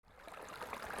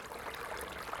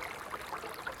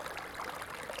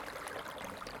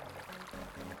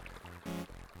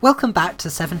Welcome back to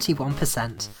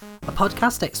 71%, a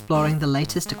podcast exploring the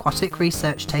latest aquatic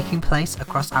research taking place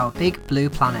across our big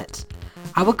blue planet.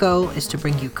 Our goal is to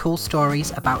bring you cool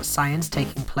stories about science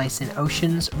taking place in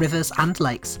oceans, rivers and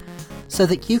lakes, so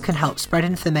that you can help spread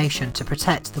information to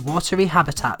protect the watery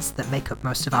habitats that make up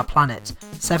most of our planet,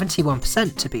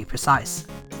 71% to be precise.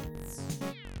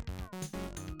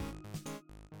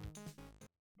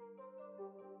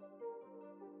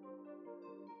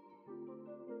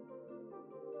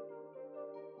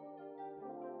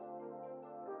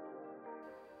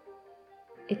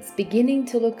 It's beginning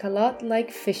to look a lot like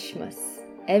Fishmas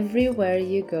everywhere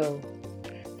you go.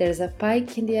 There's a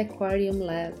pike in the aquarium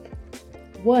lab,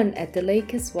 one at the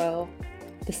lake as well,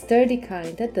 the sturdy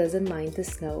kind that doesn't mind the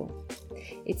snow.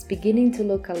 It's beginning to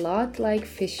look a lot like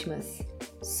Fishmas.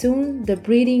 Soon the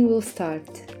breeding will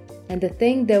start, and the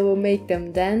thing that will make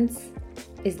them dance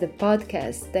is the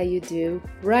podcast that you do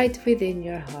right within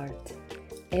your heart.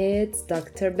 It's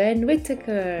Dr. Ben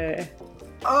Whittaker.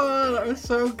 Oh, that was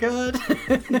so good.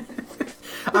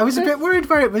 I was a bit worried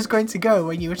where it was going to go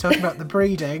when you were talking about the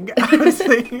breeding. I was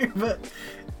thinking, but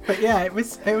yeah, it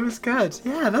was good.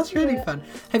 Yeah, that's really fun.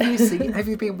 Have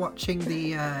you been watching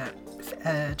the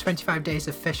 25 Days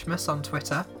of Fishmas on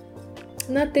Twitter?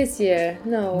 Not this year,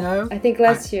 no. No? I think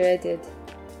last year I did.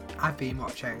 I've been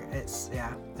watching. It's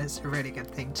a really good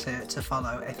thing to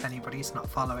follow if anybody's not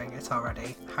following it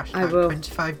already. I will.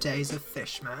 25 Days of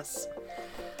Fishmas.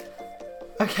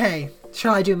 Okay,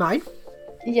 shall I do mine?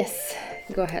 Yes,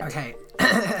 go ahead. Okay.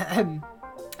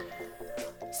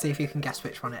 See if you can guess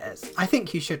which one it is. I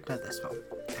think you should know this one.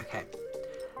 Okay.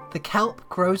 The kelp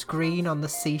grows green on the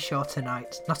seashore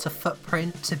tonight, not a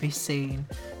footprint to be seen.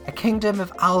 A kingdom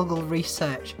of algal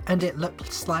research, and it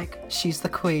looks like she's the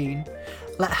queen.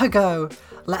 Let her go,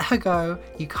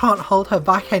 you can't hold her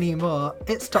back anymore.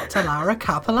 It's Dr. Laura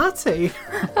Capellati.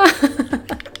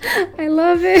 I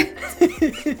love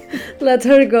it. Let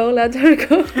her go.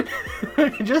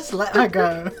 Just let her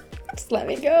go. Just let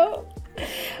me go.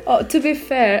 Oh, to be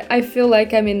fair, I feel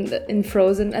like I'm in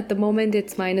Frozen at the moment.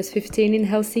 It's -15 in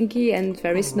Helsinki and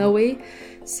very snowy.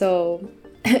 So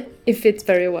it fits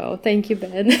very well. Thank you,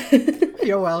 Ben.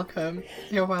 You're welcome.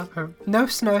 No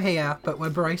snow here, but we're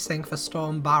bracing for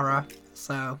Storm Barra.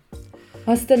 So,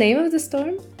 what's the name of the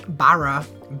storm? Barra.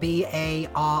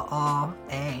 Barra.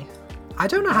 I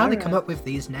don't know how they come up with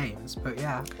these names, but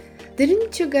yeah.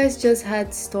 Didn't you guys just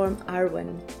had Storm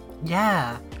Arwen?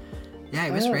 Yeah,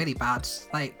 it was really bad.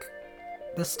 Like,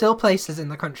 there's still places in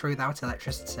the country without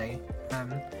electricity.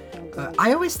 But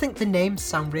I always think the names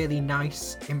sound really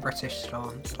nice in British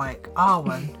storms, like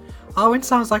Arwen. Arwen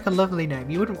sounds like a lovely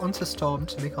name. You wouldn't want a storm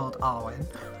to be called Arwen.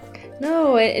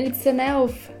 No, it's an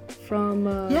elf from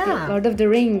Lord of the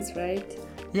Rings, right?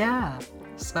 Yeah,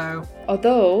 so...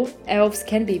 Although elves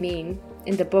can be mean.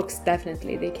 In the books,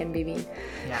 definitely, they can be mean.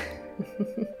 Yeah.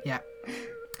 Yeah.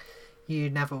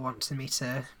 You never want to meet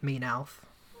a mean elf.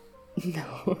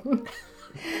 No.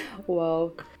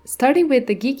 Well, starting with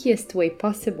the geekiest way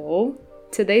possible,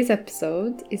 today's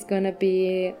episode is gonna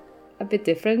be a bit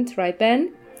different, right,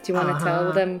 Ben? Do you want to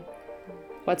tell them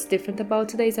what's different about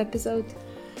today's episode?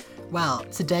 Well,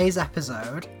 today's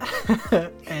episode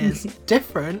is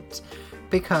different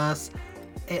because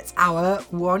it's our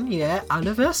 1 year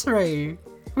anniversary.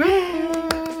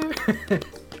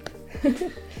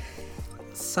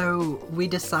 So we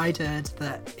decided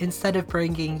that instead of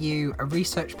bringing you a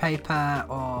research paper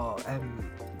or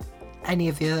any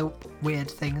of the other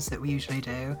weird things that we usually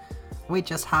do, we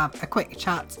just have a quick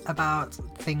chat about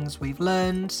things we've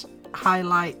learned,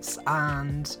 highlights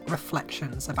and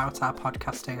reflections about our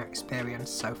podcasting experience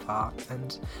so far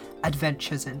and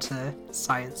adventures into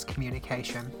science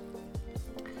communication.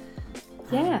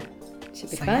 Yeah,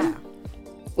 should be fun. Yeah.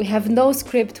 We have no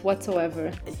script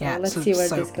whatsoever, so let's see where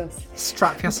this goes.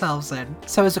 Strap yourselves in.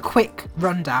 So as a quick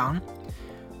rundown,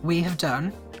 we have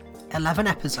done 11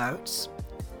 episodes,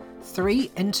 3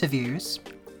 interviews,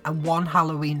 and 1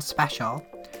 Halloween special,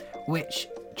 which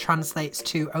translates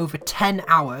to over 10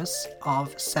 hours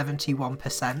of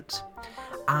 71%.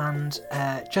 And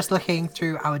just looking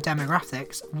through our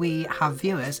demographics, we have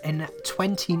viewers in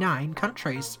 29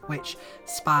 countries, which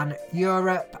span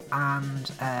Europe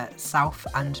and South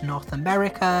and North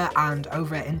America and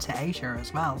over into Asia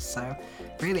as well. So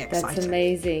really exciting. That's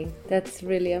amazing. That's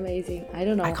really amazing. I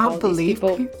don't know I can't believe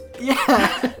these people...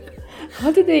 Yeah.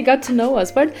 How did they get to know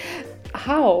us? But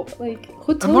how? Like,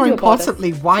 who told and more you about us?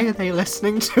 importantly, why are they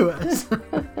listening to us?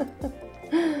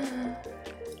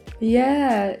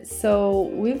 Yeah,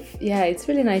 so it's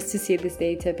really nice to see this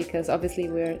data because obviously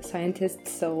we're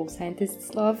scientists, so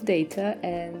scientists love data,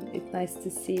 and it's nice to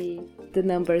see the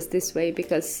numbers this way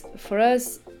because for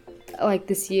us like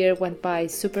this year went by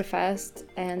super fast,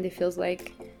 and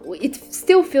it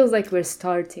still feels like we're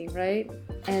starting, right?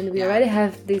 And we already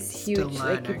have these huge,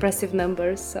 like, impressive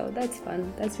numbers, so that's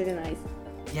fun. That's really nice.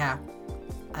 Yeah,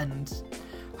 and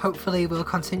hopefully we'll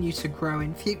continue to grow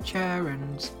in future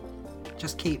and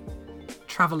just keep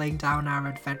travelling down our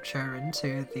adventure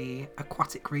into the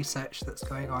aquatic research that's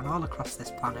going on all across this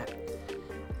planet,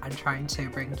 and trying to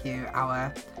bring you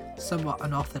our somewhat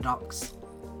unorthodox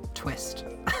twist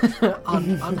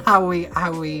on how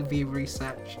we view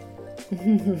research.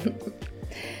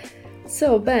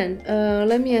 So Ben,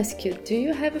 let me ask you, do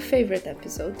you have a favorite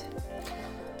episode?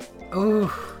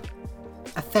 Oh,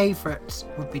 a favourite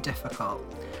would be difficult.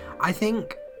 I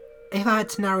think if I had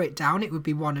to narrow it down, it would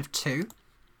be one of two.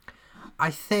 I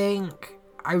think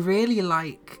I really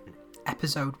like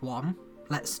episode 1,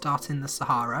 Let's Start in the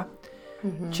Sahara,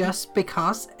 just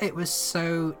because it was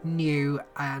so new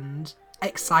and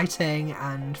exciting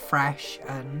and fresh,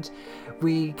 and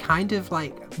we kind of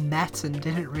like met and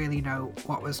didn't really know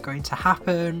what was going to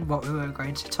happen, what we were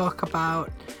going to talk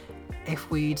about, if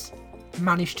we'd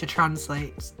managed to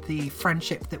translate the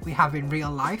friendship that we have in real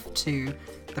life to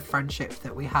the friendship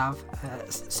that we have,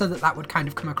 so that would kind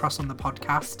of come across on the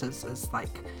podcast as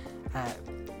like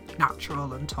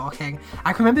natural and talking.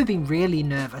 I can remember being really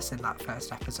nervous in that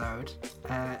first episode,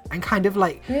 and kind of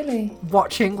like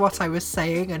watching what I was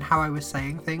saying and how I was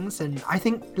saying things, and I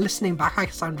think listening back I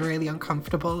sound really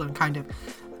uncomfortable and kind of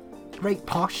very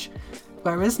posh,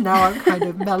 whereas now I'm kind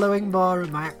of mellowing more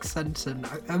in my accent and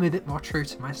I'm a bit more true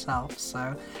to myself.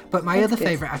 So, but my other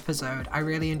favourite episode, I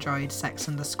really enjoyed Sex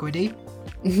and the Squiddy,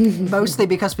 mostly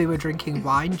because we were drinking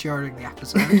wine during the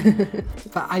episode,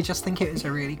 but I just think it was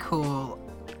a really cool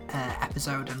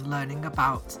episode, and learning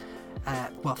about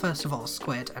well, first of all,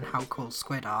 squid and how cool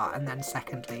squid are, and then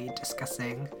secondly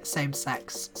discussing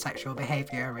same-sex sexual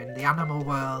behaviour in the animal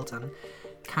world, and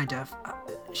kind of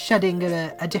shedding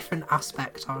a different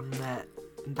aspect on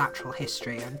natural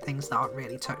history and things that aren't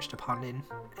really touched upon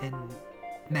in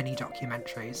many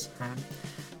documentaries.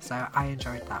 So I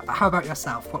enjoyed that. But how about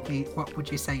yourself? What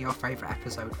would you say your favourite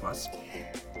episode was?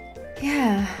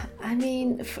 Yeah, I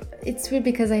mean, it's weird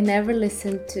because I never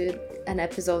listened to an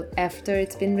episode after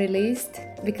it's been released,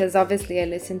 because obviously I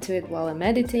listen to it while I'm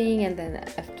editing, and then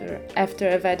after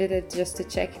I've edited, just to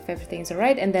check if everything's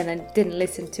alright, and then I didn't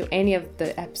listen to any of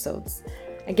the episodes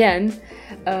again,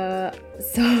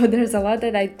 so there's a lot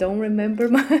that I don't remember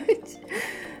much,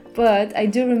 but I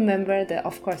do remember that,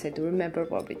 of course I do remember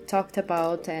what we talked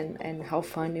about and how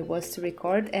fun it was to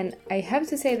record. And I have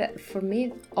to say that for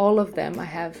me, all of them, I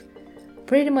have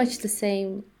pretty much the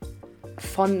same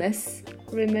fondness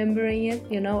remembering it.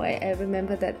 You know, I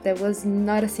remember that there was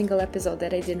not a single episode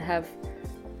that I didn't have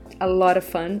a lot of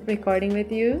fun recording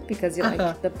with you, because you're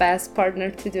like the best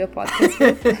partner to do a podcast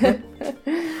with.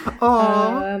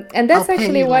 And that's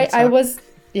actually why I was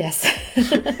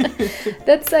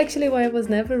that's actually why I was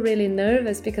never really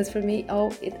nervous, because for me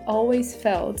it always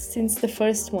felt, since the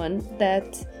first one,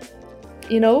 that,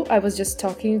 you know, I was just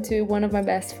talking to one of my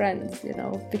best friends, you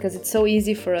know, because it's so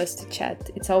easy for us to chat.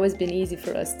 It's always been easy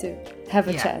for us to have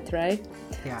a chat, right?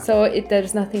 Yeah. So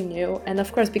there's nothing new. And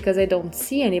of course, because I don't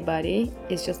see anybody,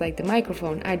 it's just like the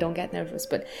microphone, I don't get nervous.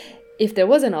 But if there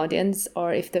was an audience,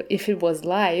 or if it was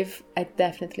live, I'd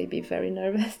definitely be very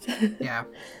nervous. Yeah,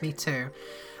 me too.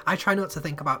 I try not to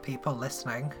think about people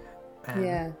listening.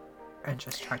 And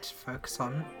just try to focus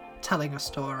on telling a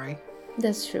story.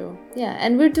 That's true. Yeah,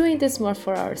 and we're doing this more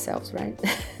for ourselves, right?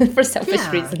 For selfish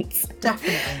reasons.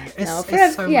 Definitely.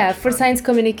 For science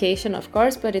communication, of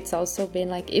course, but it's also been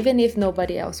like, even if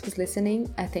nobody else was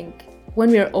listening, I think when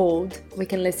we're old, we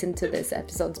can listen to these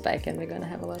episodes back and we're gonna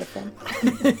have a lot of fun.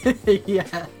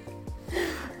 Yeah.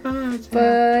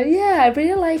 But yeah, I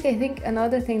really like, I think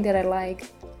another thing that I like,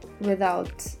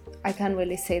 I can't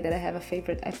really say that I have a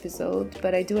favorite episode,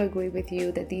 but I do agree with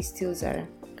you that these two are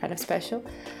kind of special.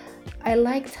 I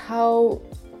liked how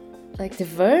like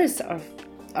diverse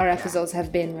our episodes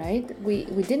have been, right? We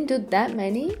didn't do that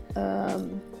many.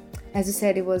 As you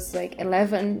said, it was like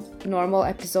 11 normal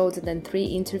episodes and then 3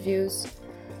 interviews.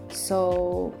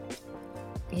 So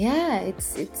yeah,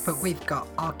 it's. But we've got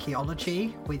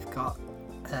archaeology, we've got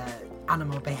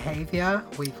animal behavior,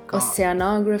 we've got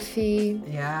oceanography.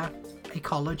 Yeah,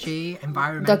 ecology,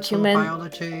 environmental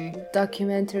biology,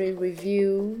 documentary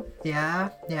review. Yeah.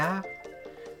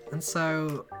 And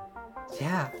so,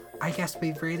 yeah, I guess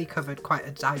we've really covered quite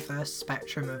a diverse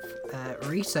spectrum of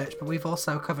research, but we've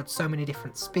also covered so many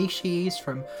different species,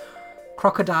 from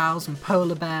crocodiles and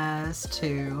polar bears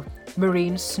to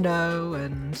marine snow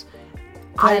and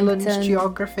plankton. Island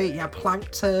geography. Yeah,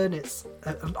 plankton. It's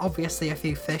obviously a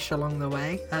few fish along the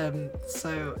way.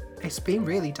 So it's been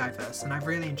really diverse, and I've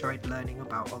really enjoyed learning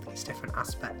about all these different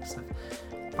aspects of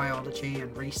biology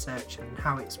and research and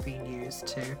how it's been used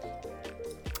to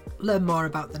learn more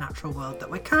about the natural world that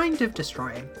we're kind of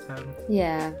destroying.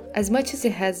 Yeah, as much as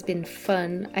it has been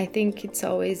fun, I think it's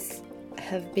always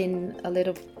have been a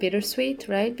little bittersweet,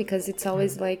 right? Because it's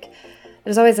always like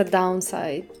there's always a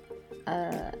downside,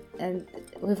 and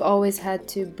we've always had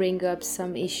to bring up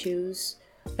some issues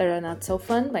that are not so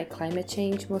fun, like climate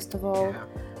change most of all,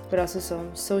 but also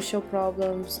some social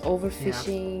problems,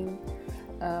 overfishing,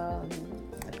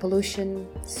 pollution.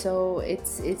 So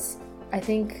it's I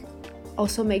think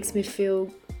also makes me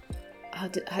feel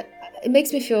it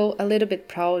makes me feel a little bit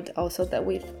proud also that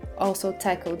we've also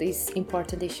tackled these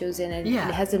important issues, and it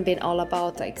hasn't been all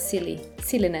about like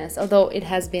silliness, although it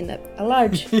has been a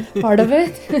large part of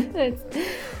it.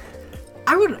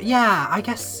 I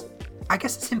guess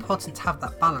it's important to have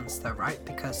that balance though, right?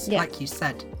 Because like you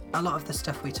said, a lot of the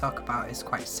stuff we talk about is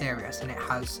quite serious and it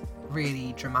has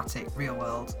really dramatic real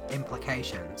world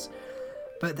implications,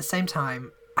 but at the same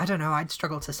time, I don't know, I'd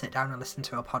struggle to sit down and listen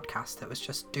to a podcast that was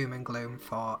just doom and gloom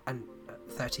for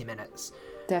 30 minutes.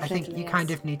 Definitely, I think you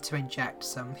kind of need to inject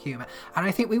some humour. And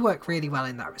I think we work really well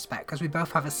in that respect because we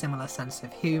both have a similar sense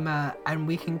of humour, and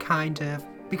we can kind of,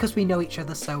 because we know each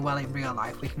other so well in real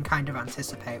life, we can kind of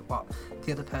anticipate what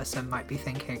the other person might be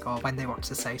thinking or when they want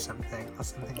to say something or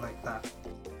something like that.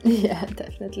 Yeah,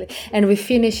 definitely. And we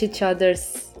finish each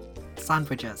other's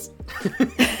sandwiches.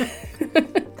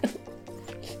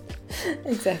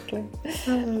 Exactly.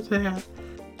 Oh dear.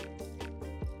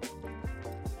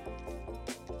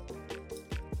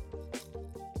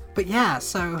 But yeah,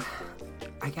 so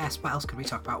I guess what else could we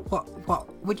talk about?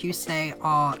 What would you say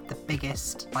are the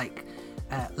biggest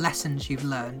lessons you've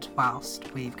learned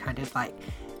whilst we've kind of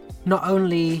not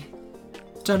only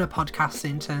done a podcast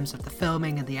in terms of the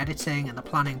filming and the editing and the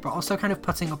planning, but also kind of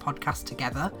putting a podcast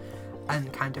together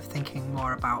and kind of thinking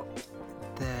more about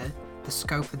the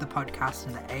scope of the podcast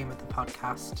and the aim of the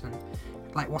podcast, and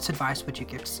what advice would you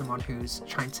give to someone who's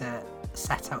trying to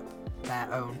set up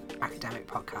their own academic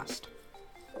podcast?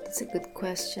 That's a good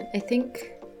question. I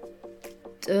think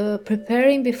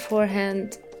preparing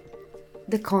beforehand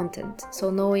the content, so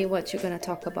knowing what you're going to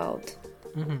talk about,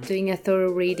 doing a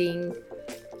thorough reading,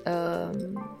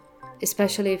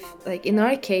 especially if, in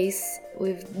our case,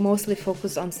 we've mostly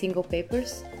focused on single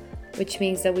papers, which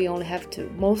means that we only have to,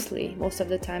 most of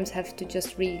the times, have to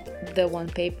just read the one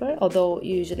paper, although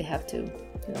you usually have to,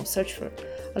 search for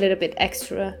a little bit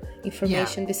extra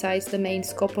information besides the main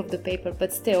scope of the paper.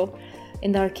 But still,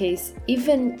 in our case,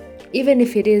 even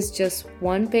if it is just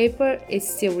one paper, it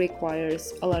still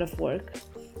requires a lot of work.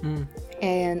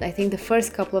 And I think the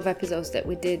first couple of episodes that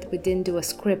we didn't do a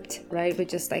script, right? We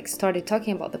just started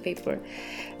talking about the paper.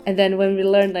 And then when we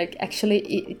learned actually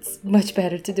it's much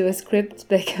better to do a script,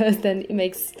 because then it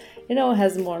makes,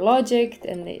 has more logic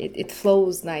and it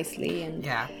flows nicely, and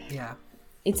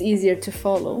it's easier to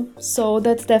follow. So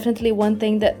that's definitely one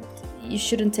thing that you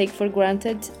shouldn't take for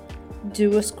granted.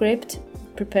 Do a script,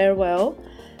 prepare well.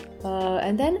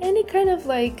 And then any kind of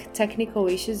technical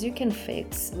issues you can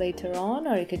fix later on,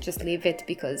 or you could just leave it,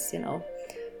 because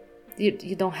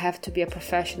you don't have to be a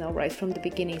professional right from the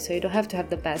beginning, so you don't have to have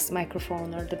the best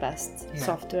microphone or the best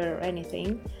software or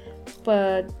anything.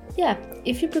 But yeah,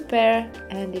 if you prepare,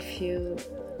 and if you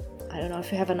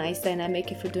have a nice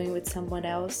dynamic, if you're doing with someone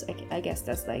else, I guess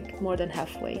that's more than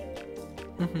halfway.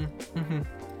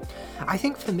 I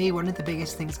think for me, one of the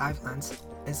biggest things I've learned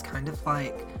is kind of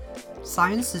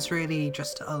science is really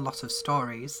just a lot of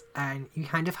stories, and you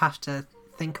kind of have to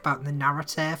think about the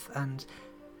narrative and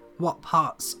what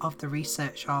parts of the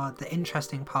research are the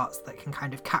interesting parts that can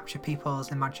kind of capture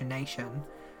people's imagination.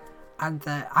 And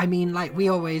we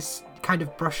always kind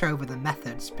of brush over the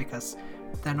methods because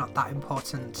they're not that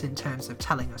important in terms of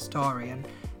telling a story, and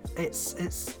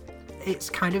it's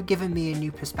kind of given me a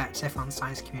new perspective on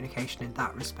science communication in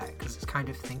that respect, because it's kind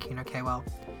of thinking, okay, well,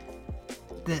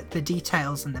 the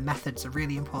details and the methods are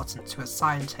really important to a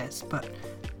scientist, but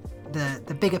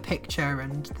the bigger picture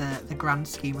and the grand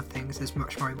scheme of things is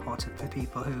much more important for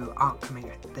people who aren't coming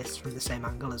at this from the same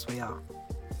angle as we are.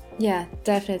 Yeah,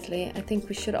 definitely. I think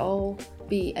we should all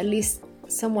be at least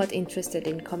somewhat interested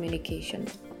in communication.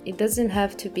 It doesn't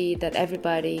have to be that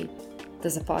everybody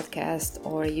does a podcast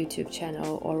or a YouTube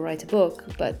channel or write a book,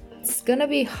 but it's gonna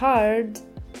be hard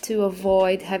to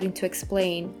avoid having to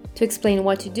explain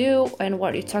what you do and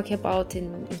what you're talking about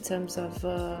in terms of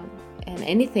and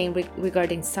anything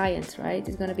regarding science, right?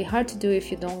 It's going to be hard to do if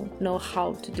you don't know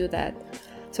how to do that.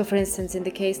 So for instance, in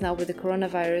the case now with the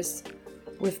coronavirus,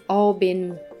 we've all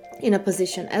been in a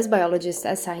position as biologists,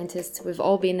 as scientists, we've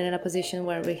all been in a position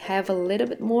where we have a little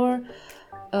bit more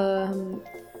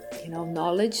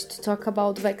knowledge to talk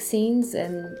about vaccines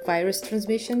and virus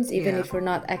transmissions, even if we're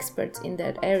not experts in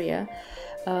that area.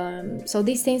 So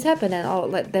these things happen,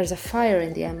 and like there's a fire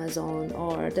in the Amazon,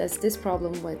 or there's this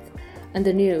problem in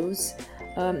the news.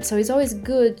 So it's always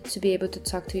good to be able to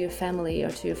talk to your family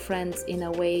or to your friends in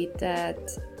a way that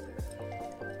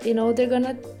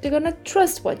they're gonna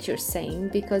trust what you're saying,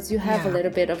 because you have a little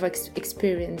bit of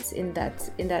experience in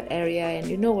that area, and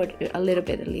you know a little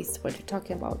bit at least what you're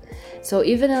talking about. So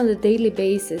even on a daily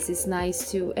basis, it's nice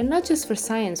to, and not just for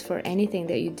science, for anything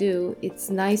that you do,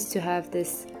 it's nice to have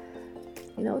this,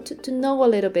 to know a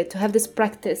little bit, to have this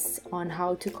practice on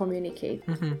how to communicate.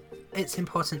 Mm-hmm. It's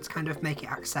important to kind of make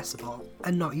it accessible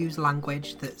and not use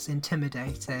language that's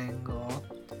intimidating or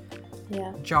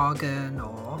jargon,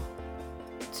 or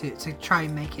to try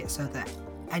and make it so that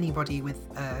anybody with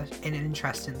an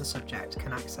interest in the subject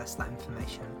can access that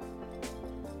information.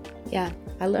 Yeah,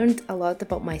 I learned a lot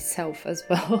about myself as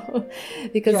well,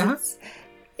 because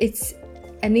it's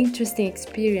an interesting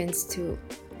experience to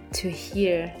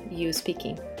hear you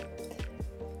speaking.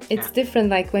 It's different,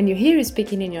 like when you hear you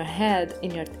speaking in your head,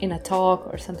 in a talk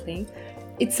or something,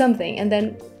 it's something, and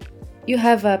then you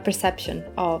have a perception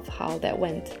of how that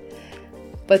went.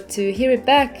 But to hear it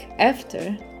back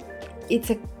after, it's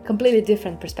a completely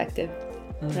different perspective,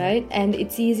 right? And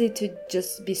it's easy to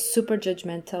just be super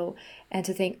judgmental and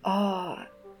to think, oh,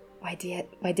 why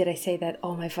did I say that?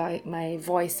 Oh, my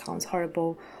voice sounds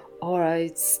horrible, or I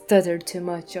stuttered too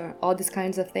much, or all these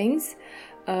kinds of things.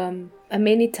 And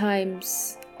many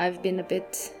times I've been a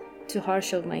bit too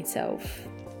harsh on myself,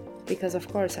 because of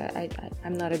course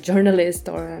I'm not a journalist,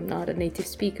 or I'm not a native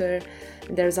speaker.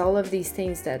 There's all of these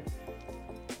things that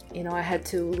I had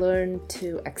to learn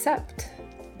to accept,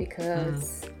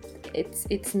 because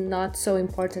it's not so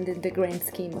important in the grand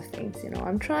scheme of things.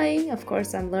 I'm trying, of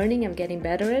course, I'm learning, I'm getting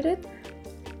better at it,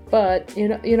 but you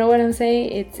know what I'm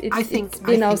saying. It's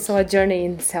been also a journey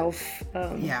in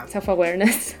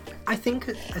self-awareness. I think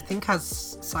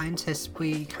as scientists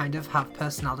we kind of have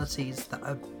personalities that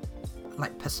are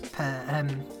like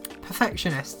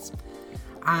perfectionists,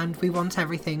 and we want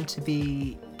everything to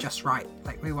be just right.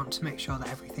 Like, we want to make sure that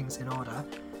everything's in order.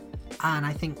 And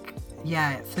I think,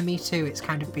 for me too, it's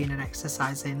kind of been an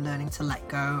exercise in learning to let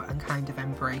go and kind of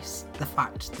embrace the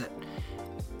fact that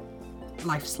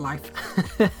life's life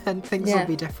and things will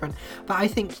be different. But I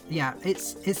think,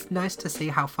 it's nice to see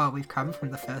how far we've come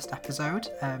from the first episode,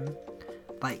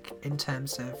 like in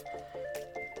terms of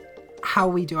how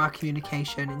we do our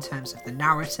communication, in terms of the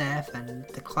narrative and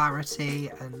the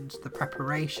clarity and the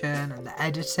preparation and the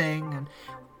editing, and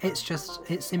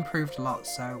it's improved a lot.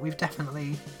 So we've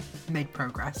definitely made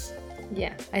progress.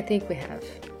 Yeah, I think we have.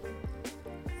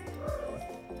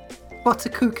 What are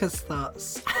Kuka's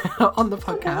thoughts on the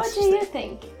podcast? What do you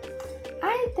think?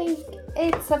 I think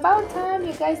it's about time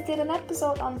you guys did an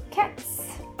episode on cats.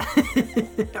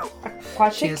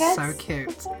 She is cats. So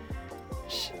cute.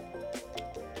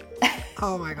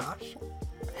 Oh my gosh.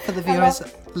 For the viewers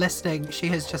listening, she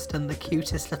has just done the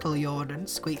cutest little yawn and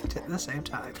squeaked at the same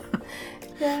time.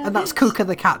 Yeah. And that's Kuka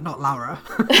the cat, not Laura.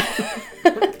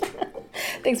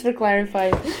 Thanks for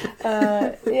clarifying.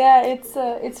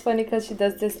 It's funny because she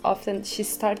does this often. She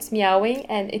starts meowing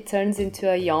and it turns into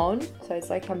a yawn. So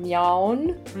it's like a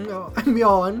meown. No, a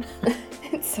meown.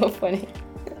 It's so funny.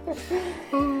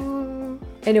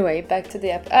 Anyway, back to the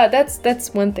app.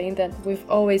 That's one thing that we've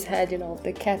always had,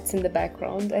 the cats in the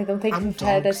background. I don't think we've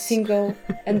had a single...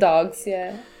 and dogs,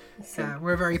 yeah. So. Yeah,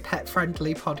 we're a very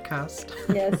pet-friendly podcast.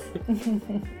 Yes.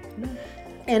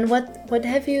 And what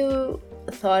have you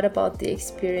thought about the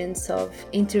experience of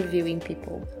interviewing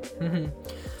people? Mm-hmm.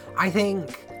 I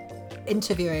think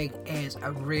interviewing is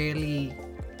a really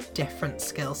different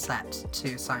skill set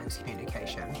to science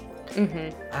communication. Mm-hmm.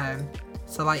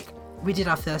 So, like, we did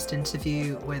our first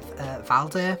interview with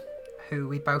Valdir, who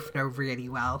we both know really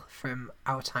well from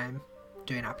our time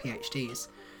doing our PhDs.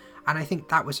 And I think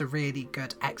that was a really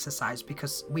good exercise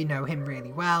because we know him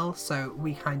really well, so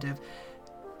we kind of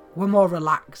were more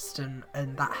relaxed and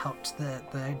that helped the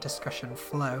discussion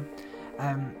flow.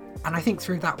 And I think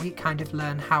through that we kind of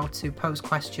learn how to pose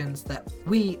questions that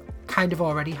we kind of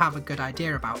already have a good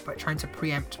idea about, but trying to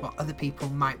preempt what other people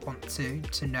might want to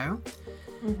know.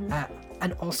 Mm-hmm.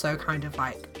 And also kind of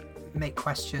like make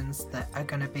questions that are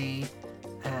going to be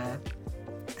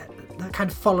kind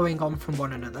of following on from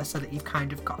one another, so that you've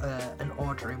kind of got an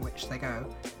order in which they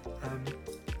go.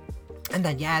 And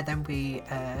then we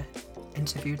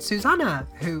interviewed Susanna,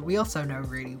 who we also know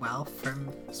really well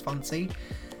from Swansea,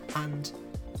 and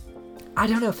I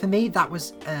don't know, for me that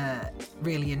was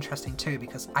really interesting too,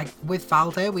 because with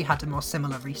Valde we had a more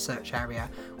similar research area,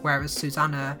 whereas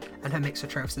Susanna and her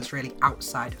Mixotrophs is really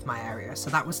outside of my area. So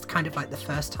that was kind of like the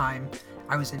first time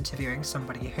I was interviewing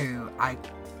somebody who I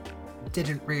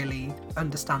didn't really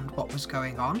understand what was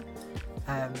going on.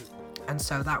 And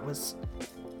so that was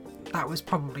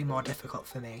probably more difficult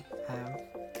for me.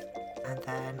 And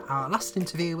then our last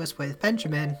interview was with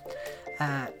Benjamin,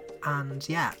 and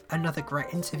yeah, another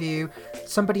great interview.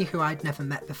 Somebody who I'd never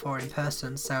met before in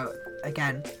person, so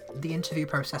again, the interview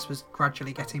process was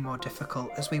gradually getting more difficult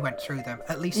as we went through them,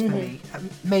 at least for me.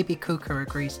 Maybe Kuka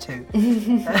agrees too.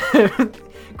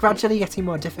 Gradually getting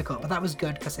more difficult, but that was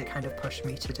good because it kind of pushed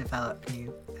me to develop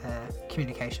new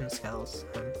communication skills.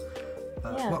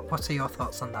 What are your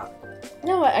thoughts on that?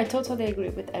 No, I totally agree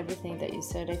with everything that you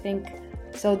said. I think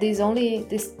so. These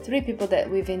 3 people that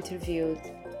we've interviewed,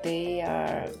 they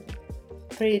are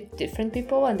pretty different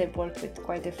people and they've worked with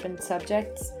quite different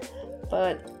subjects,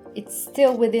 but it's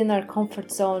still within our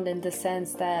comfort zone in the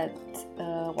sense that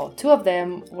 2 of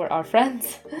them were our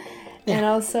friends. Yeah. And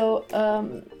also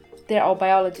they're all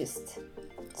biologists,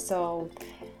 so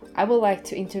I would like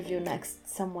to interview next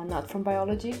someone not from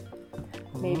biology.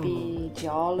 Maybe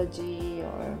geology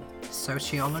or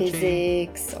sociology,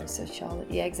 physics or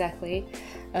sociology. Yeah, exactly.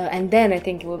 And then I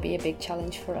think it will be a big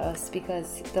challenge for us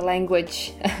because the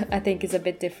language I think is a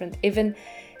bit different. Even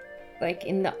like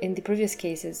in the previous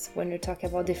cases, when you're talking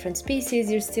about different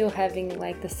species, you're still having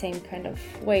like the same kind of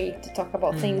way to talk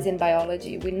about things in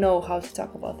biology. We know how to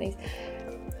talk about things,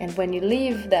 and when you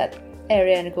leave that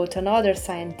area and go to another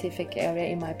scientific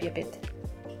area, it might be a bit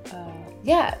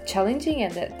challenging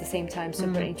and at the same time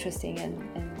super interesting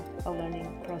and a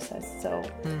learning process. So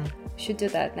we should do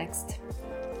that next.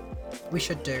 We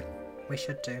should do.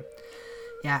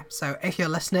 Yeah, so if you're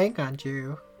listening and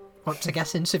you want to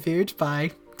get interviewed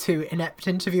by 2 inept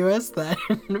interviewers, then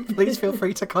please feel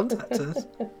free to contact us.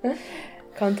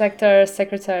 Contact our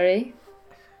secretary,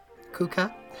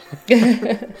 Kuka.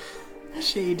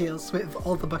 She deals with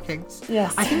all the bookings.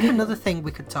 Yes. I think another thing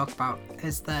we could talk about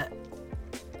is that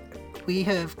we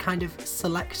have kind of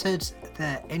selected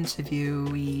the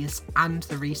interviewees and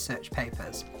the research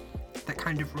papers that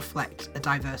kind of reflect a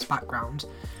diverse background.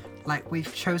 Like,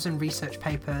 we've chosen research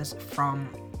papers from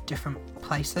different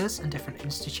places and different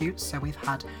institutes. So we've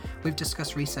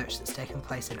discussed research that's taken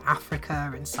place in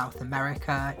Africa, in South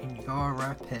America, in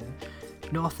Europe, in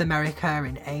North America,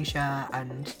 in Asia,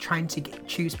 and trying to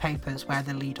choose papers where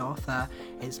the lead author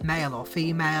is male or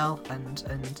female,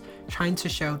 and trying to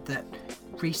show that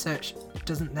research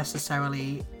doesn't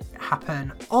necessarily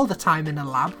happen all the time in a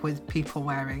lab with people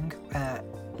wearing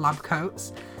lab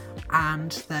coats,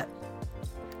 and that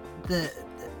the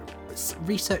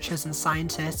researchers and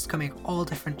scientists coming all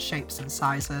different shapes and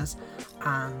sizes,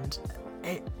 and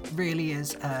it really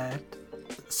is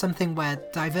something where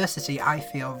diversity, I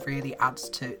feel, really adds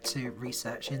to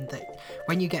research, in that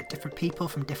when you get different people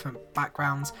from different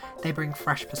backgrounds, they bring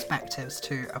fresh perspectives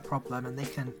to a problem, and they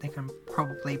can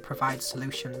probably provide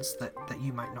solutions that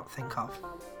you might not think of.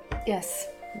 Yes,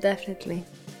 definitely.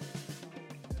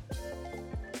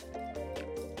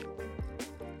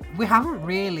 We haven't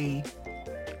really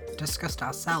discussed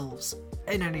ourselves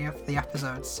in any of the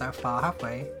episodes so far, have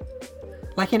we?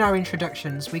 Like, in our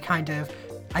introductions,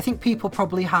 I think people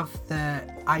probably have the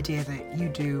idea that you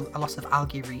do a lot of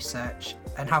algae research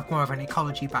and have more of an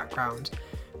ecology background,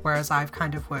 whereas I've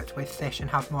kind of worked with fish and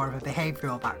have more of a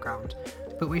behavioural background.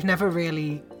 But we've never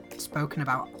really spoken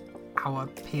about our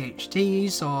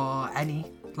PhDs or any,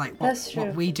 like,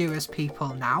 what we do as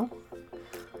people now.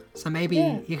 So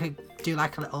maybe you could do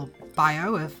like a little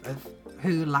bio of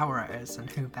who Laura is and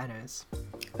who Ben is.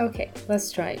 Okay,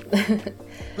 let's try.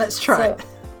 Let's try. So,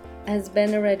 as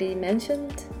Ben already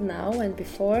mentioned now and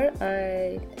before,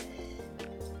 I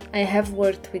have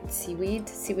worked with seaweed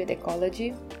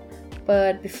ecology,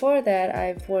 but before that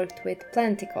I've worked with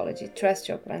plant ecology,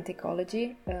 terrestrial plant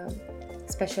ecology,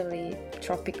 especially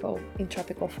in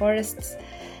tropical forests,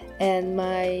 and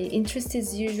my interest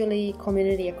is usually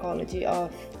community ecology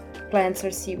of plants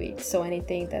or seaweed, so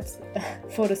anything that's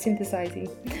photosynthesizing.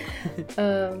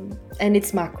 And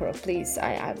it's macro, please.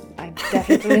 I'm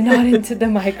definitely not into the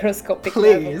microscopic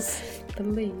level.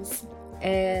 Please.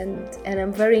 And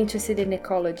I'm very interested in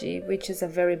ecology, which is a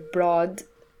very broad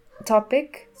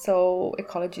topic. So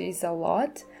ecology is a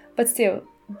lot, but still,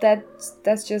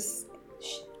 that's just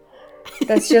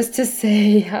to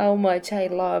say how much I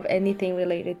love anything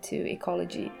related to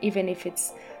ecology, even if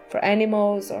it's for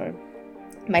animals or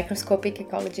microscopic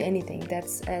ecology, anything.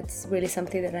 That's really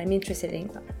something that I'm interested in.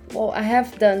 Well, I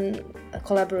have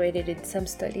collaborated in some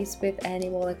studies with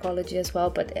animal ecology as well,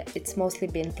 but it's mostly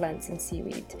been plants and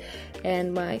seaweed.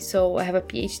 So I have a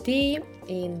PhD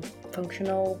in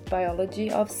functional biology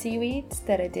of seaweeds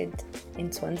that I did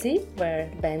in Swansea,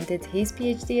 where Ben did his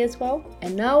PhD as well.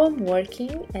 And now I'm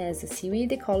working as a seaweed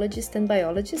ecologist and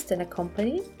biologist in a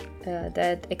company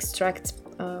that extracts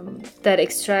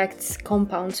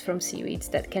compounds from seaweeds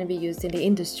that can be used in the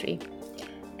industry.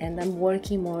 And I'm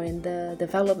working more in the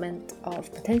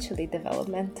potentially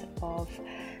development of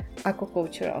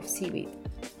aquaculture of seaweed.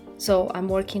 So I'm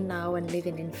working now and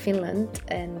living in Finland,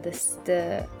 and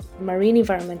the marine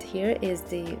environment here is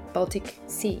the Baltic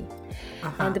Sea.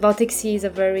 And the Baltic Sea is a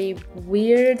very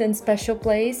weird and special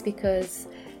place because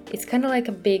it's kind of like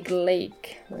a big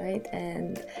lake, right?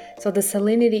 And so the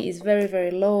salinity is very, very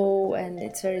low, and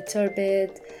it's very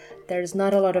turbid. There's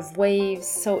not a lot of waves,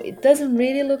 so it doesn't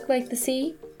really look like the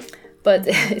sea, but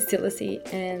it's still a sea.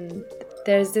 And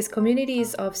there's these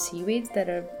communities of seaweeds that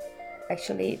are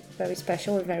actually very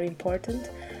special and very important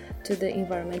to the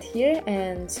environment here.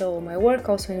 And so my work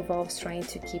also involves trying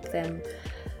to keep them,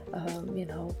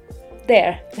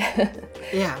 there.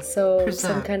 Yeah. So preserved.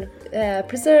 Some kind of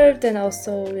preserved, and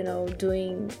also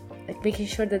doing making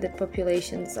sure that the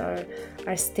populations are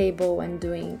stable and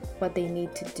doing what they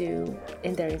need to do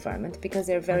in their environment, because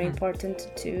they're very important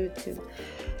to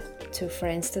for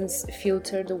instance,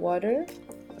 filter the water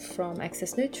from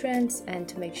excess nutrients and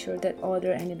to make sure that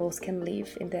other animals can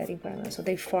live in that environment. So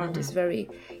they form these very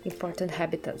important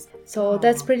habitats. So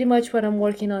that's pretty much what I'm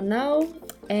working on now.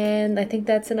 And I think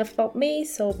that's enough about me.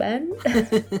 So Ben?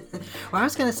 Well, I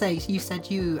was going to say, you said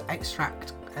you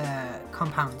extract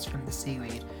compounds from the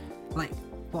seaweed. Like,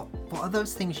 what are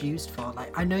those things used for?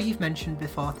 Like, I know you've mentioned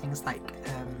before things like,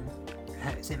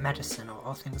 is it medicine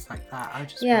or things like that? I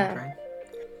was just wondering.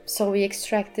 So we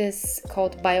extract this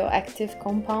called bioactive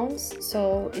compounds.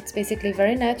 So it's basically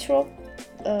very natural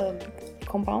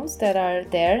compounds that are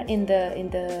there in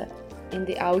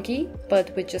the algae,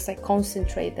 but we just like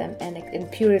concentrate them and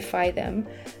purify them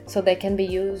so they can be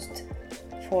used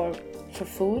for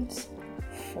foods,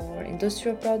 for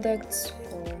industrial products,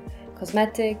 for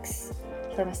cosmetics,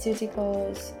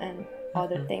 pharmaceuticals, and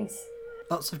other things.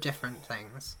 Lots of different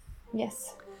things.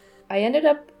 Yes. I ended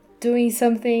up doing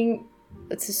something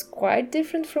which is quite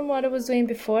different from what I was doing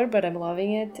before, but I'm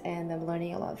loving it and I'm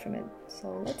learning a lot from it.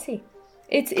 So let's see.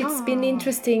 It's been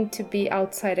interesting to be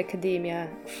outside academia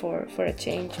for a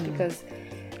change, because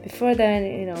before then,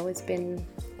 it's been,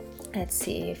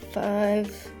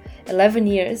 11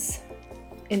 years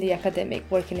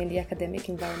working in the academic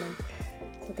environment.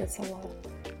 So that's a lot.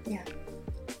 Yeah.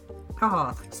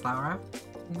 Oh, thanks, Laura.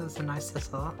 That's a nice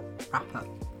little wrap up.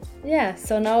 Yeah,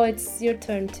 so now it's your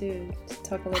turn to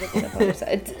talk a little bit about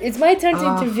yourself. It's my turn to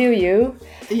interview you.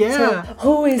 Yeah. So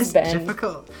who is it's Ben?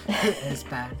 Difficult. Who is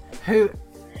Ben?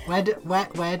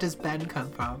 Where does Ben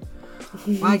come from?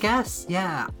 Well, I guess,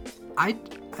 yeah. I'm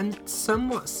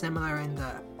somewhat similar in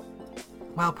that.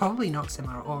 Well, probably not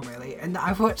similar at all, really. And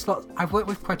I've worked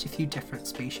with quite a few different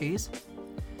species.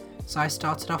 So I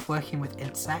started off working with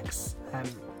insects,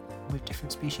 with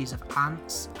different species of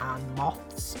ants and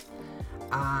moths.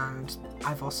 And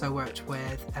I've also worked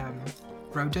with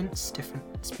rodents,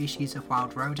 different species of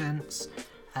wild rodents,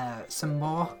 some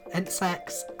more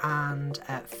insects, and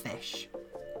fish.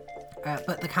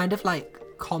 But the kind of like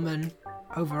common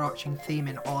overarching theme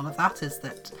in all of that is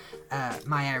that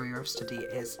my area of study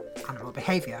is animal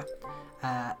behaviour,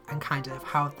 and kind of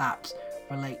how that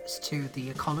relates to the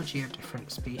ecology of different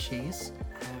species,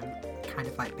 kind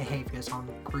of like behaviours on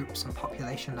groups and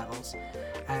population levels.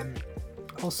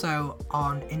 Also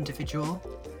on an individual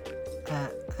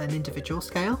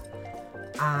scale,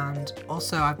 and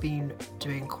also I've been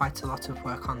doing quite a lot of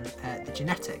work on the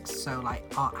genetics, so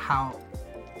like how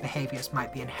behaviours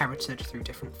might be inherited through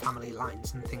different family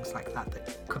lines and things like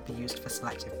that could be used for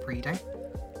selective breeding.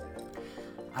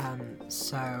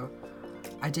 So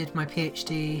I did my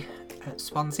PhD at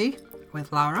Swansea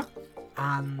with Laura,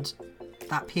 and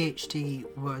that PhD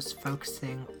was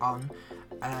focusing on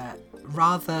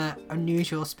rather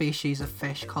unusual species of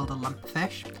fish called a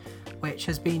lumpfish, which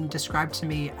has been described to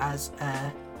me as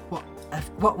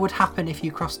what would happen if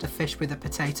you crossed a fish with a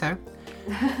potato.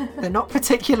 They're not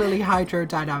particularly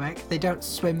hydrodynamic, they don't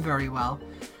swim very well,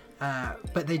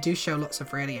 but they do show lots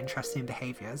of really interesting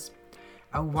behaviours.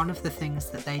 And one of the things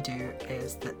that they do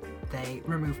is that they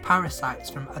remove parasites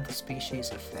from other species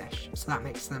of fish, so that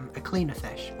makes them a cleaner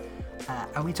fish.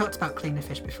 And we talked about cleaner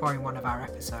fish before in one of our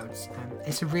episodes.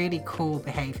 It's a really cool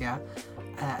behaviour,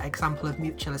 example of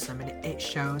mutualism, and it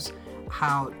shows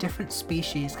how different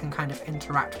species can kind of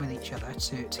interact with each other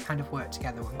to kind of work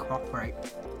together and cooperate.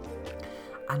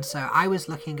 And so I was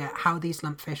looking at how these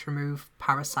lumpfish remove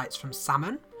parasites from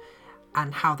salmon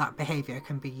and how that behaviour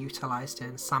can be utilised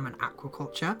in salmon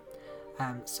aquaculture.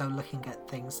 So looking at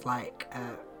things like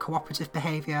cooperative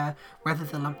behaviour, whether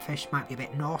the lumpfish might be a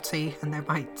bit naughty and they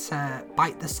might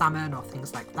bite the salmon or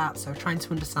things like that. So trying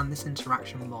to understand this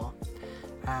interaction more.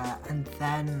 And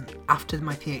then after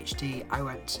my PhD, I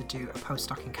went to do a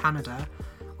postdoc in Canada,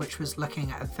 which was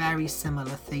looking at a very similar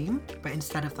theme, but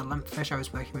instead of the lumpfish, I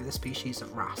was working with a species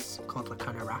of wrasse called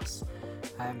Lacuna wrasse.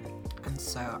 And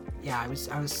so, yeah, I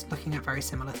was looking at very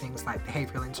similar things like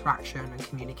behavioural interaction and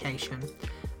communication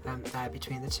there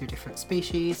between the two different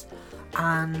species.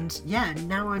 And yeah,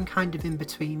 now I'm kind of in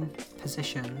between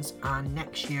positions, and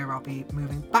next year I'll be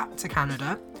moving back to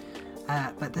Canada.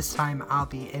 But this time I'll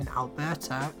be in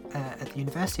Alberta, at the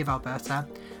University of Alberta,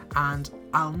 and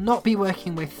I'll not be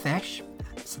working with fish,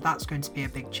 so that's going to be a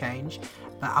big change,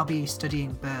 but I'll be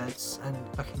studying birds and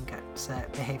looking at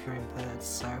behaviour in birds,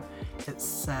 so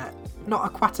it's not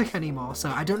aquatic anymore, so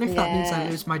I don't know if that means I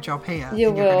lose my job here.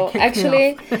 You will.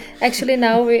 Actually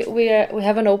now we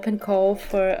have an open call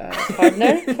for a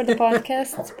partner for the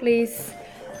podcast. Please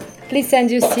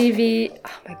send your CV.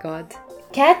 Oh my god.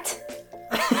 Cat?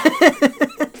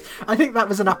 I think that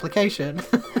was an application.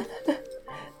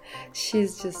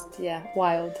 She's just,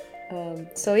 wild.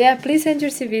 So yeah, please send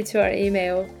your CV to our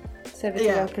email,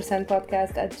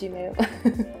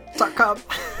 71percentpodcast@gmail.com.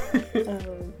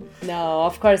 No,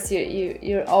 of course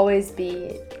you'll always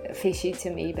be fishy to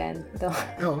me, Ben. Don't.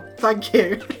 Oh, thank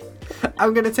you.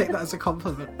 I'm going to take that as a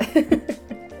compliment.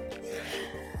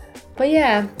 But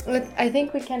yeah, I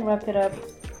think we can wrap it up.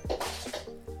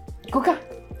 Cuca,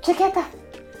 chiqueta.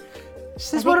 She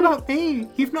says, what about me?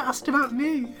 You've not asked about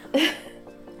me.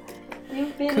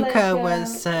 Cuca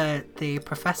was the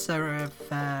professor of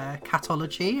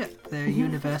catology at the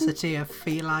University of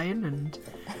Feline, and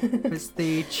was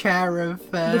the chair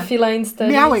of the feline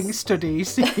studies. Meowing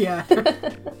studies. Yeah.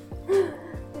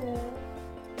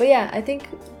 But yeah, I think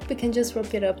we can just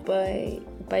wrap it up by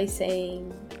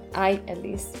saying, I at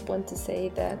least want to say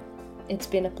that it's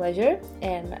been a pleasure,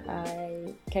 and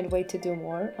I can't wait to do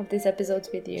more of these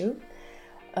episodes with you.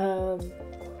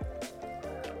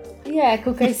 Yeah,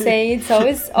 Cuca is saying it's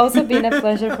always also been a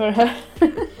pleasure for her.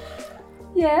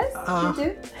 Yes, you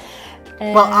do.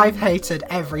 Well, I've hated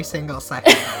every single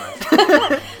second of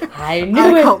it. I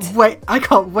knew it. I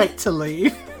can't wait to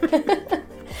leave.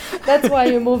 That's why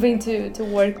you're moving to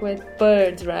work with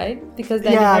birds, right? Because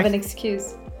then you have an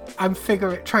excuse. I'm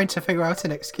trying to figure out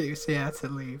an excuse, to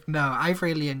leave. No, I've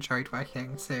really enjoyed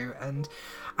working too, and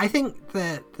I think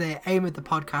that the aim of the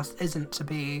podcast isn't to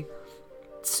be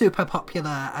super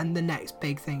popular and the next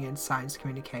big thing in science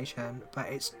communication, but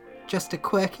it's just a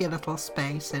quirky little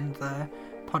space in the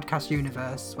podcast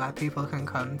universe where people can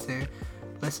come to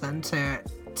listen to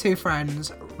two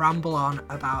friends ramble on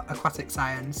about aquatic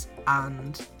science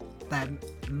and their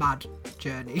mad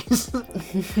journeys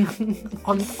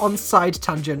on side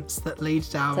tangents that lead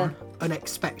down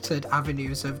unexpected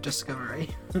avenues of discovery.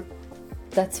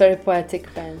 That's very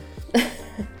poetic, Ben.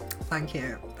 Thank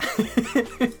you.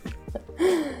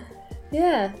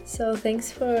 Yeah, so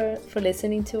thanks for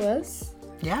listening to us.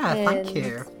 Yeah, thank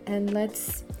you. And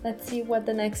let's see what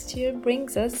the next year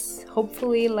brings us.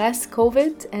 Hopefully less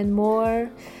COVID and more,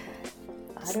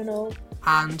 I don't know.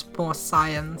 And more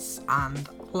science and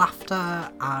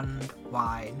laughter and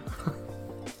wine.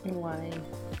 Wine.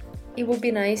 It would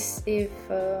be nice if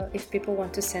people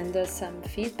want to send us some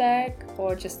feedback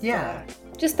or just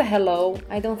a hello.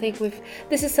 I don't think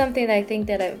this is something I think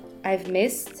that I've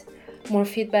missed. More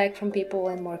feedback from people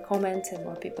and more comments and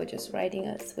more people just writing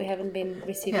us. We haven't been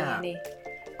receiving any.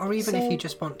 Or even if you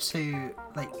just want to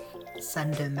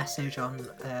send a message on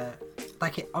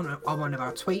on one of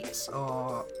our tweets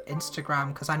or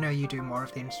Instagram, because I know you do more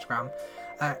of the Instagram,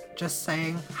 just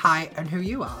saying hi and who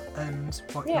you are and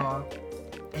what your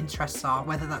interests are,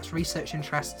 whether that's research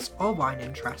interests or wine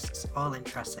interests. All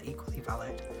interests are equally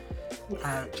valid.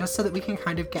 Just so that we can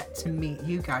kind of get to meet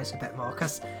you guys a bit more,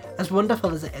 because as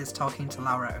wonderful as it is talking to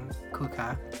Laura and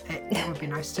Cuca, it would be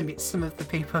nice to meet some of the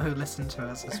people who listen to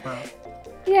us as well.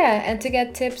 Yeah, and to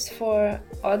get tips for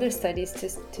other studies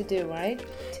to do, right?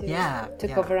 To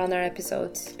cover on our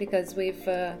episodes, because we've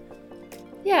I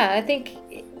think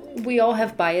we all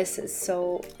have biases,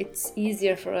 so it's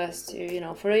easier for us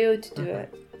to for you to do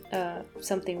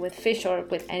something with fish or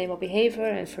with animal behavior,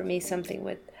 and for me something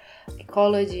with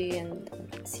ecology and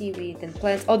seaweed and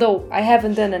plants, although I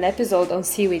haven't done an episode on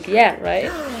seaweed yet,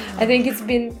 right? I think it's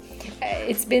been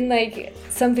like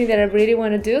something that I really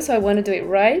want to do, so I want to do it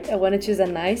right. I want to choose a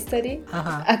nice study,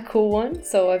 a cool one.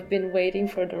 So I've been waiting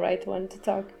for the right one to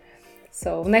talk.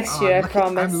 So next year, I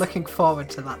promise. I'm looking forward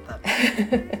to that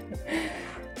then.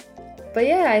 But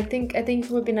yeah, I think it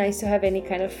would be nice to have any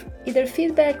kind of either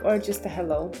feedback or just a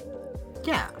hello.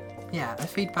 Yeah, a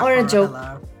feedback or a joke.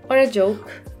 Hello. Or a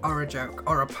joke. Or a joke.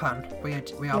 Or a pun. We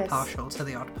are partial to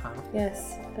the odd pun.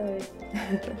 Yes, very.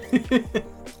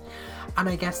 And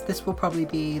I guess this will probably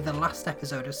be the last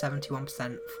episode of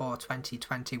 71% for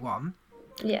 2021.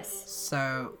 Yes.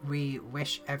 So we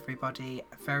wish everybody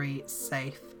a very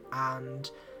safe and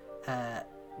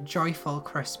joyful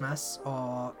Christmas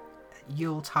or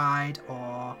Yuletide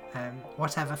or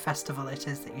whatever festival it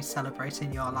is that you celebrate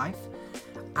in your life.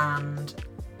 And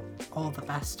all the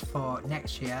best for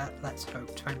next year. Let's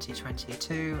hope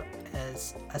 2022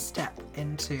 is a step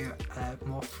into a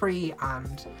more free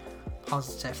and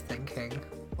positive thinking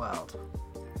world.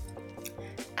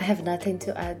 I have nothing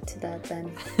to add to that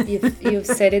then. You've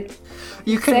said it.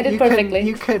 Said it perfectly.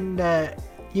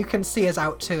 You can see us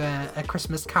out to a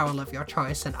Christmas carol of your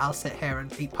choice, and I'll sit here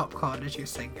and eat popcorn as you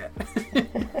sing it.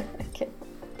 Okay.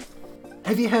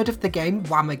 Have you heard of the game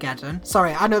Whamageddon?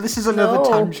 Sorry, I know this is another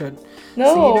tangent.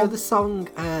 No. So you know the song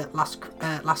Last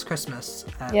Christmas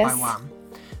yes. by Wham?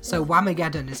 So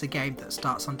Whamageddon is a game that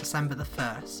starts on December the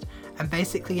 1st, and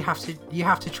basically you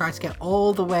have to try to get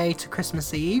all the way to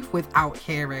Christmas Eve without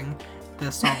hearing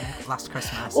the song Last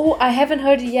Christmas. Oh, I haven't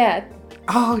heard it yet.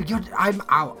 Oh, I'm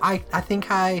out. I think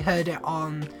I heard it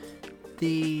on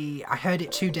I heard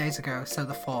it 2 days ago, so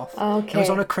the 4th. Okay. It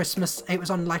was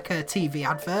on like a TV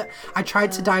advert. I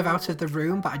tried to dive out of the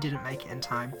room, but I didn't make it in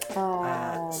time.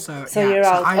 So you're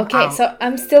out. Okay, out. so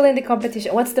I'm still in the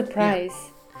competition. What's the prize? Yeah.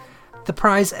 The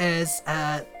prize is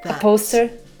a poster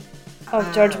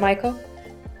of George Michael?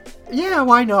 Yeah,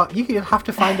 why not? You have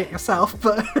to find it yourself,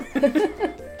 but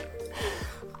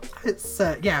it's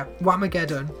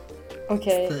Whamageddon.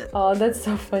 Okay. That's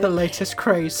so funny. The latest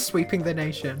craze sweeping the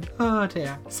nation. Oh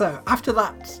dear. So after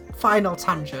that final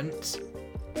tangent,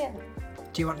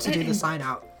 do you want to do the sign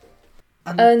out?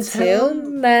 Until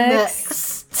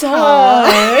next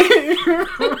time.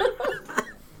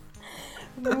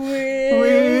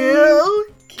 We'll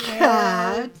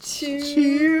catch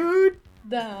you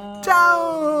downstream.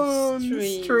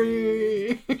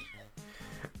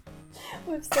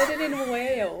 We've said it in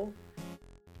whale.